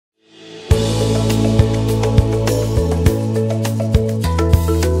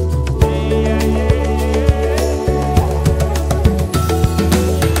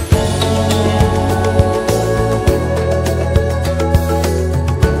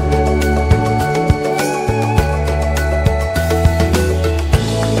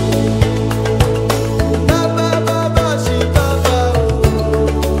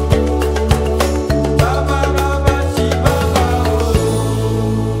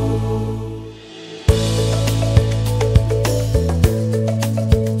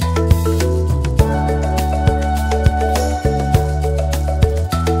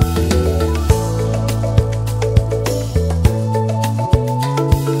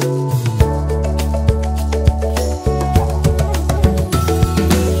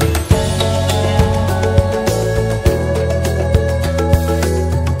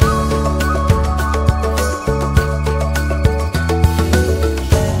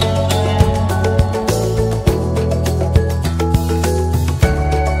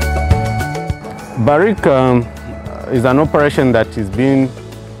Barrick is an operation that is being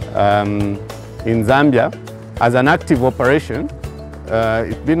in Zambia as an active operation.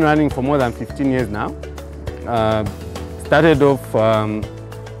 It's been running for more than 15 years now. Started off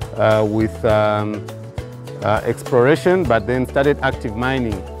with exploration, but then started active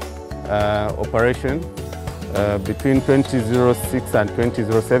mining operation between 2006 and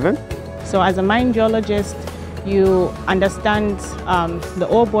 2007. So as a mine geologist, you understand the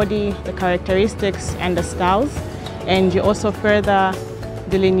ore body, the characteristics and the styles, and you also further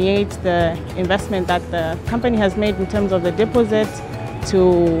delineate the investment that the company has made in terms of the deposit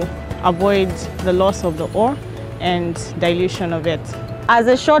to avoid the loss of the ore and dilution of it. As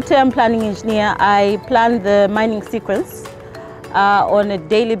a short-term planning engineer, I plan the mining sequence on a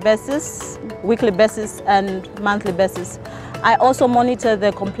daily basis, weekly basis and monthly basis. I also monitor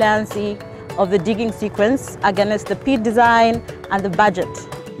the compliancy of the digging sequence against the pit design and the budget.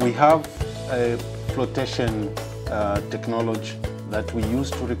 We have a flotation technology that we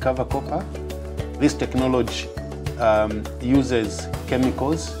use to recover copper. This technology uses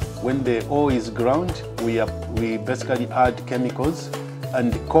chemicals. When the ore is ground, we basically add chemicals,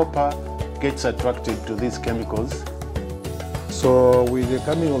 and the copper gets attracted to these chemicals. So with the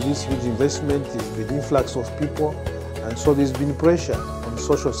coming of this huge investment, there's been influx of people, and so there's been pressure on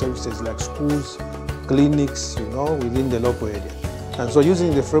social services like schools, clinics, within the local area. And so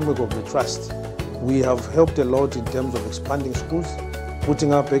using the framework of the trust, we have helped a lot in terms of expanding schools,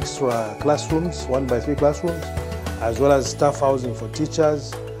 putting up extra classrooms, 1x3 classrooms, as well as staff housing for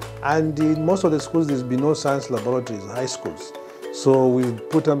teachers. And in most of the schools, there's been no science laboratories, high schools. So we've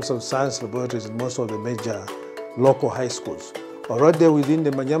put up some science laboratories in most of the major local high schools. But right there within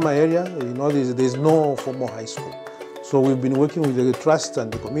the Manyama area, there's no formal high school. So we've been working with the trust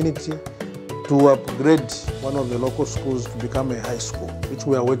and the community to upgrade one of the local schools to become a high school, which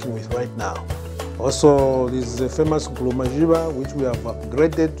we are working with right now. Also, there's a famous Lumwana, which we have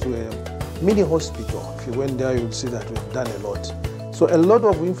upgraded to a mini hospital. If you went there, you would see that we've done a lot. So a lot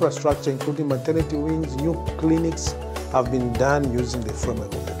of infrastructure, including maternity wings, new clinics, have been done using the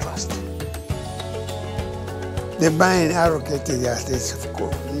framework of the trust. The mine allocated us this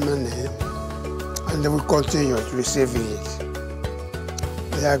money, and they will continue receiving it.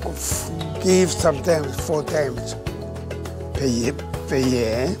 They give sometimes 4 times per year.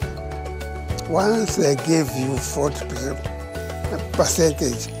 Once they give you 40%,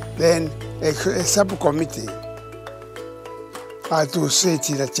 then a subcommittee has to sit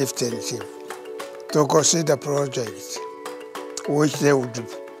in the chieftainship to consider projects which they would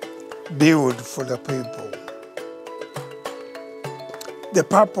build for the people. The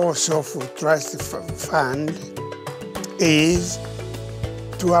purpose of trust fund is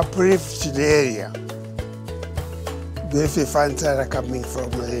to uplift the area. The funds are coming from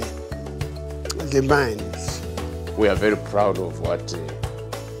the mines. We are very proud of what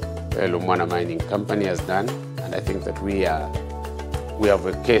Lumwana Mining Company has done, and I think that we have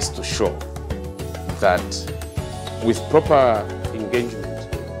a case to show that with proper engagement,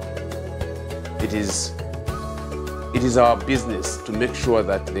 it is our business to make sure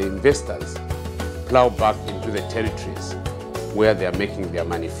that the investors plow back into the territories where they are making their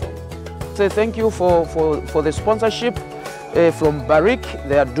money from. So thank you for the sponsorship from Barrick.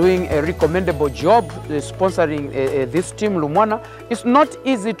 They are doing a recommendable job sponsoring this team, Lumwana. It's not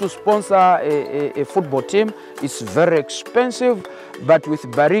easy to sponsor a football team. It's very expensive, but with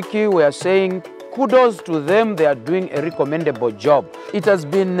Barrick, we are saying kudos to them. They are doing a recommendable job. It has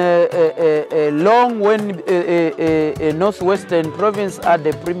been long when a Northwestern province had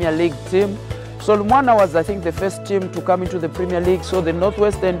a Premier League team. So Lumwana was, I think, the first team to come into the Premier League. So the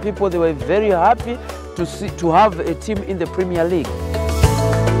Northwestern people, they were very happy to have a team in the Premier League.